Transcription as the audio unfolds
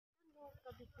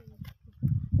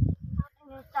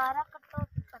सारा कट्टो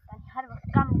पता नहीं हर वक्त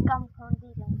कम कम होंदी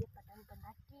रहंदी पता नहीं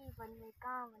बंदा की बनने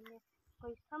कहाँ बनने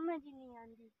कोई समझ ही नहीं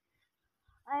आती।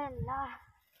 अल्लाह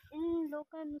इन लोगों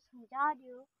को समझा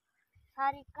दियो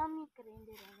सारी कम ही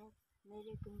करेंदे रहने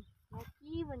मेरे को मैं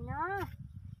की बना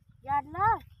या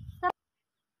अल्लाह सब।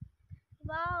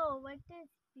 Wow, what is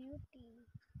beauty?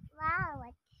 Wow,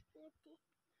 what beauty.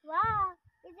 Wow,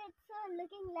 is it so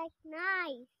looking like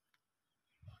nice?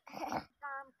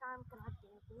 काम काम कराते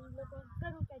हैं तो इन लोगों को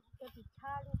करूँ क्या कभी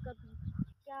झाड़ू कभी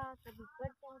क्या कभी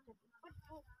बर्तन कभी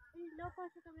पट्टे इन लोगों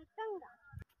से तो मैं तंग आ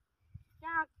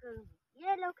क्या करूँ।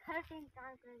 ये लोग हर दिन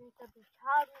काम कर रहे हैं कभी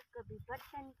झाड़ू कभी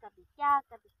बर्तन कभी क्या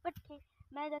कभी पट्टे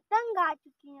मैं तो तंग आ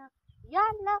चुकी हूँ। या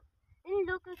अल्लाह इन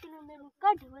लोगों के लिए मैंने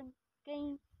कढ़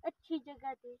कहीं अच्छी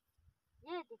जगह दे।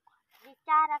 ये देखो ये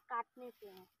चारा काटने पे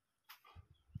है।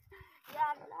 या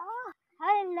अल्लाह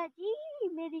हाय अल्लाह जी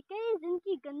मेरी कई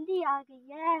जिंदगी गंदी आ गई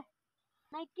है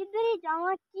मैं किधर ही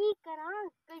जाऊँ की करा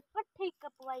कई पट्टे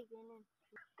कपवाई देने।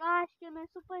 काश के मैं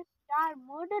सुपरस्टार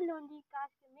मॉडल होंगी काश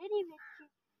के मेरी भी अच्छी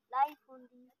लाइफ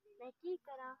होंगी मैं की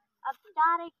करा अब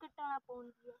चारे कटना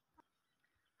पौंदी।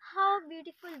 How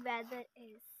beautiful weather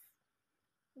is.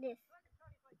 This.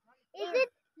 Is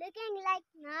it looking like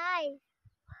nice?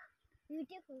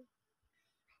 Beautiful.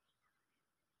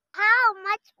 How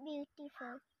much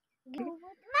beautiful.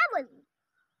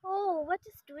 Oh, what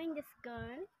is doing this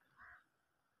girl?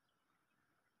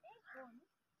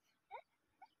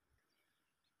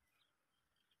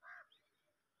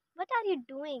 What are you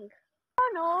doing? Oh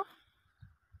no.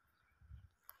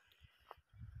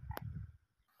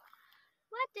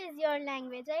 What is your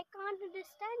language? I can't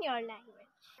understand your language.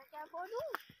 क्या बोलूं?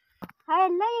 हाय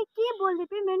अल्लाह ये की बोलदी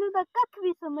पे मैनू तो कख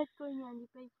भी समझ कोई नहीं आती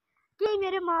पई कि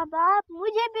मेरे माँ बाप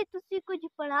मुझे भी तुसी कुछ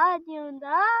पढ़ा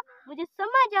दिंदा मुझे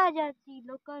समझ आ जाती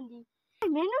लोगों दी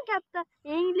मैनू क्या पता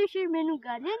इंग्लिश मैनू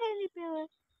गाली देनी पे।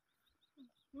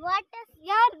 What is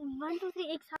यार 1 2 3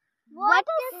 एक साथ what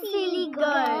a silly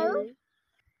girl?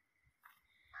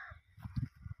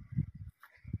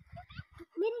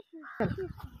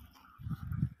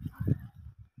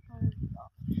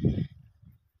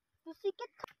 तुसी के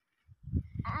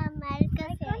America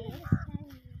से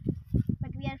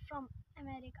But we are from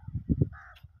America.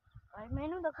 और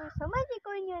मैनू तो कोई समझ ही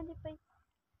कोई नहीं आती पई।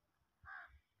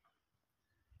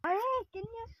 हाय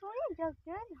कितने सोहने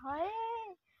जगह हाय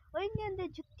और इनके अंदर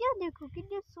जुत्तियां देखो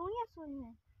कितनी सोहनियां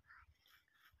सोहनियां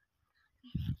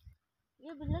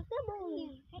ये भी लगता है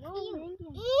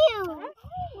Ew.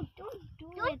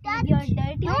 Don't touch your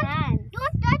dirty hands.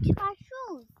 Don't touch my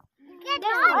shoes. Get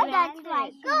Don't out. touch my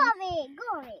Go away. Go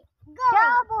away. Go.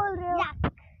 क्या बोल रहे हो?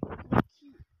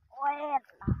 ओए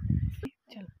अल्लाह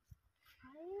Yuck.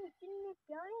 हाय कितने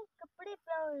प्यारे कपड़े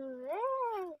पहने हुए।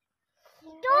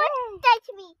 Don't touch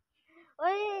me.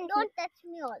 ओए Don't touch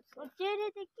me also. और चेहरे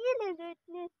पे की लगे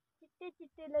इतने चिट्टे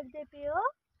चिट्टे लगते पे हो।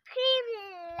 Cream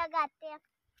लगाते हैं।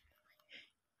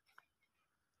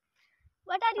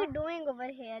 What are you doing over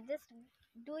here? Just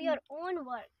do your own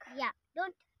work. Yeah.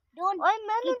 Don't. ओए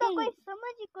मैंने तो Eating. कोई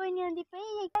समझ ही कोई नहीं आती पई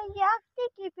ये आखती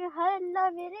की पे हाय अल्लाह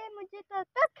मेरे मुझे तो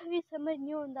कख भी समझ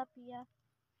नहीं आंदा पिया।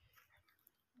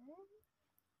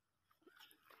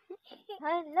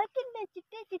 हाय अल्लाह कितने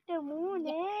चिट्टे चिट्टे मुंह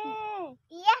ने।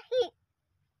 Yeah.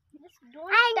 Just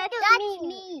don't touch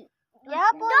me. क्या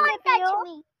बोलते Don't पे touch हो?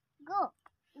 me. Go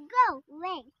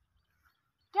away.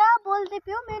 क्या बोलते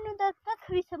पे हो मैंने तो कख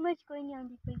भी समझ कोई नहीं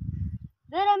आती पई।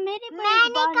 जरा मेरी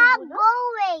मैंने कहा go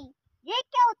away. ये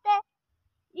क्या होता है?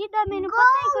 इधर मैंने Go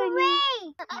पता ही कोई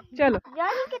नहीं। away. चलो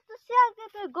यानी कि तुझसे आगे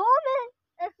पे गो में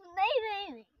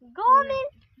नहीं। गो में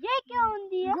ये क्या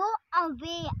होती है? Go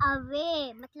away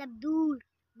मतलब दूर.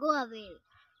 Go away.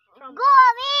 From Go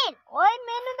away. ओए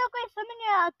मैंने तो कोई समझ नहीं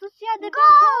आया तुझसे आगे पे Go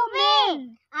गो away.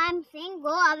 में। I'm saying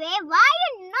go away. Why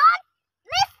you not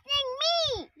listening me?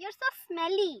 you're so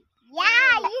smelly.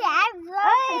 Yeah, you are so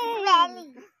Hey. smelly.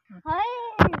 हाय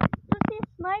तुझसे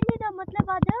स्माइली का मतलब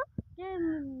आता है कि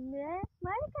मैं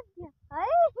स्माइल कर दिया।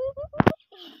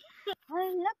 हाय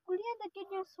लग कुड़ियां तक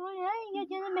कितने सोए हैं ये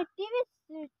जैसे मैं टीवी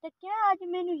तक क्या आज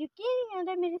मैंने यकीन नहीं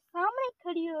आता मेरे सामने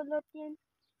खड़ी हो लोती हैं।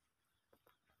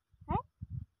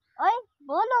 ओए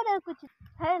बोलो ना कुछ।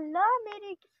 हेलो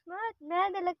मेरी किस्मत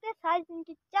मैं तो लगता है सारी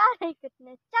जिंदगी चार ही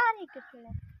कटने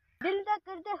दिल का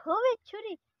करते होवे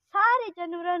छुरी सारे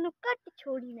जानवरों नु कट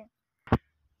छोड़ी ने।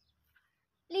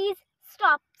 Please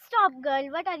stop, girl.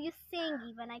 What are you saying?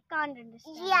 Even I can't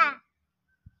understand. Yeah.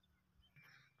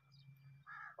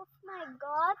 Oh my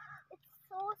God, it's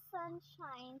so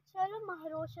sunshine. चलो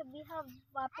महरोश अभी हम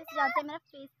वापस जाते हैं मेरा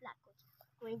फेस ब्लैक हो जाएगा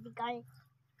कोई भी गाय।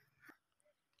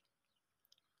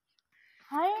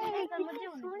 हाय मुझे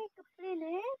सोने कपड़े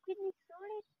ले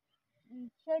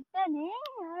ने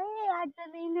आज तो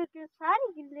इन्हें के सारी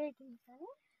गिल्ले की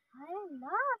हाय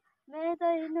ना मैं तो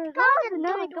इन्हें रोज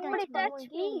नए कपड़े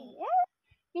दूंगी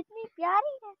कितनी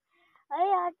प्यारी है।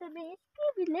 अरे आज तो मैं इसकी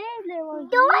भी ले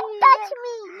Don't touch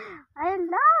me. अरे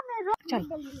ना मैं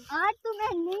आज तो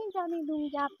मैं नहीं जाने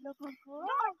दूंगी आप लोगों को।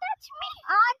 Don't touch me.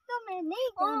 आज तो मैं नहीं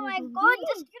Oh जाने my दूंगी। God,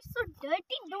 just you're so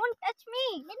dirty. Don't touch me.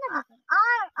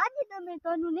 आज तो मैं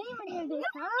तनु नहीं बनने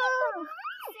देता।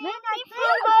 मैं नहीं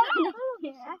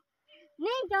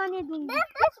जाने दूंगी।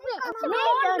 Don't touch me.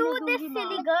 नहीं जाने Do दूंगी this, मैं।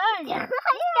 silly girl.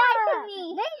 Touch me.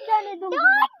 नहीं जाने दूंगी।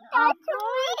 Don't touch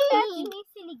Touch me. me,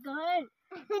 silly girl.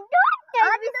 Don't touch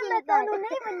आज me. तो मैं तनु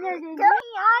नहीं बनने दूंगी।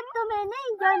 आज तो मैं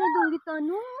नहीं जाने दूंगी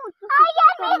तनु।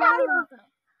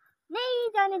 नहीं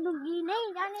जाने दूंगी। नहीं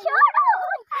जाने दूंगी।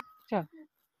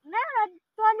 मैं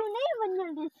तनु नहीं बनने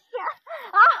दूंगी।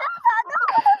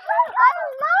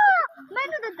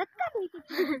 मैंने तो धक्का नहीं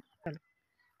किया।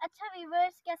 अच्छा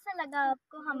व्यूवर्स, कैसा लगा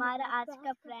आपको हमारा आज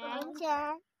का प्रैंक?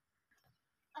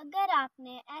 अगर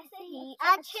आपने ऐसे ही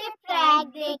अच्छे प्रैंक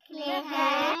देखने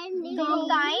हैं तो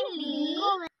काइंडली